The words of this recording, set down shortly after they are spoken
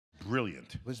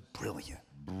brilliant. It was brilliant.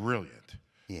 Brilliant.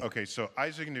 Yeah. Okay, so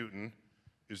Isaac Newton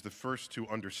is the first to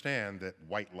understand that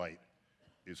white light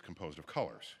is composed of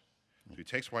colors. So he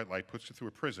takes white light, puts it through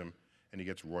a prism, and he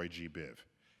gets Roy G. Biv.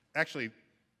 Actually,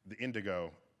 the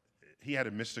indigo, he had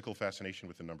a mystical fascination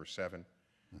with the number 7,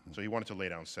 so he wanted to lay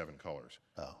down 7 colors.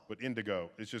 Oh. But indigo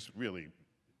is just really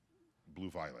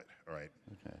blue-violet, all right?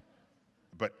 Okay.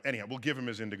 But anyhow, we'll give him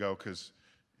his indigo because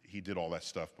he did all that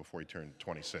stuff before he turned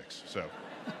 26. So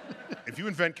if you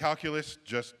invent calculus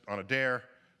just on a dare,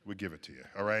 we'll give it to you,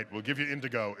 all right? We'll give you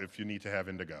indigo if you need to have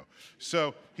indigo.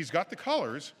 So he's got the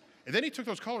colors, and then he took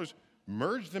those colors,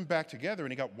 merged them back together,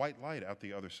 and he got white light out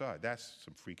the other side. That's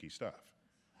some freaky stuff.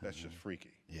 That's just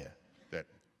freaky. Yeah. That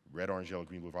red, orange, yellow,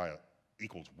 green, blue, violet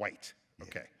equals white.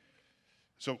 Okay.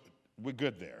 So we're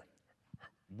good there.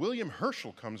 William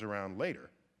Herschel comes around later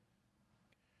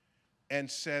and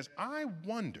says, I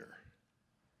wonder,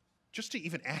 just to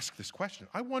even ask this question,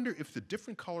 I wonder if the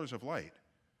different colors of light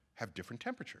have different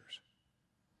temperatures.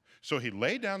 So he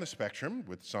laid down the spectrum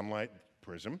with sunlight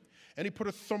prism, and he put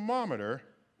a thermometer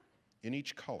in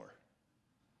each color.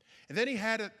 And then he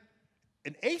had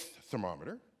an 8th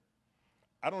thermometer.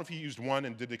 I don't know if he used one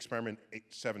and did the experiment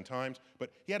 7 times,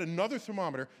 but he had another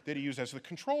thermometer that he used as the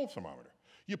control thermometer.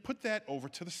 You put that over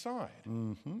to the side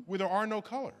where there are no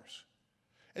colors.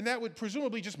 And that would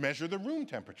presumably just measure the room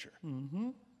temperature.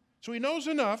 So he knows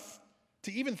enough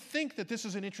to even think that this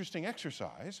is an interesting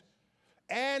exercise,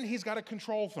 and he's got a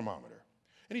control thermometer.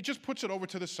 And he just puts it over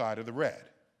to the side of the red,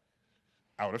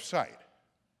 out of sight.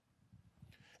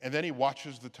 And then he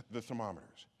watches the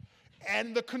thermometers.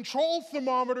 And the control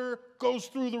thermometer goes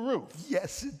through the roof.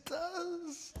 Yes, it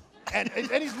does. And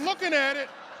he's looking at it.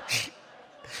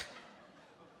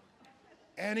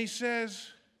 And he says,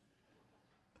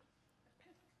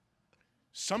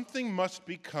 something must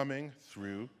be coming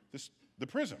through the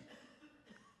prism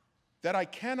that I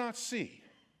cannot see.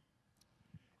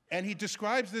 And he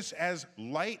describes this as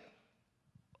light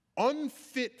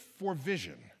unfit for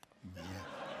vision. Yeah.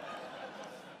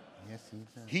 Yes, he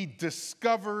does. He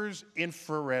discovers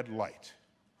infrared light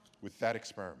with that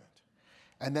experiment.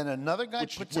 And then another guy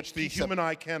Which the human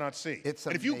eye cannot see. It's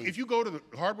and if you go to the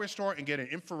hardware store and get an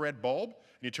infrared bulb,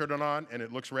 and you turn it on and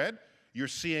it looks red, you're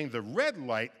seeing the red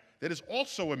light that is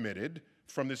also emitted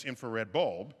from this infrared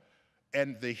bulb,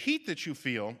 and the heat that you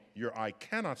feel, your eye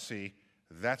cannot see,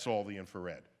 that's all the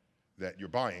infrared that you're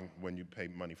buying when you pay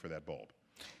money for that bulb.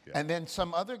 Yeah. And then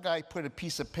some other guy put a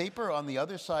piece of paper on the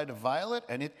other side of violet,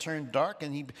 and it turned dark,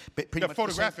 and he pretty much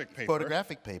photographic paper.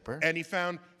 Photographic paper. And he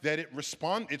found that it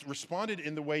responded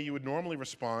in the way you would normally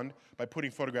respond by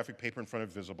putting photographic paper in front of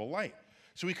visible light.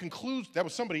 So he concludes, that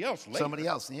was somebody else later. Somebody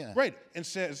else, yeah. Right, and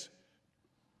says,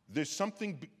 there's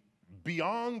something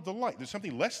beyond the light. There's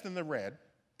something less than the red,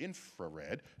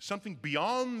 infrared, something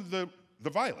beyond the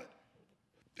violet.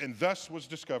 And thus was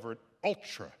discovered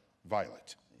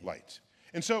ultraviolet light.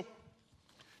 And so,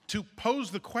 to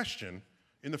pose the question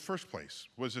in the first place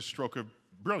was a stroke of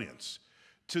brilliance.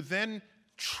 To then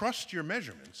trust your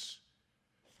measurements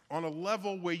on a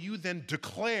level where you then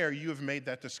declare you have made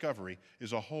that discovery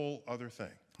is a whole other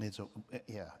thing.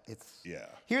 Yeah.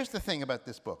 Here's the thing about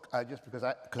this book, Well,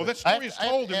 that story is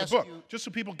told in the book, just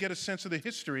so people get a sense of the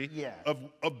history Yeah. of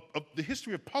the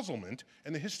history of puzzlement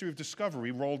and the history of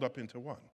discovery rolled up into one.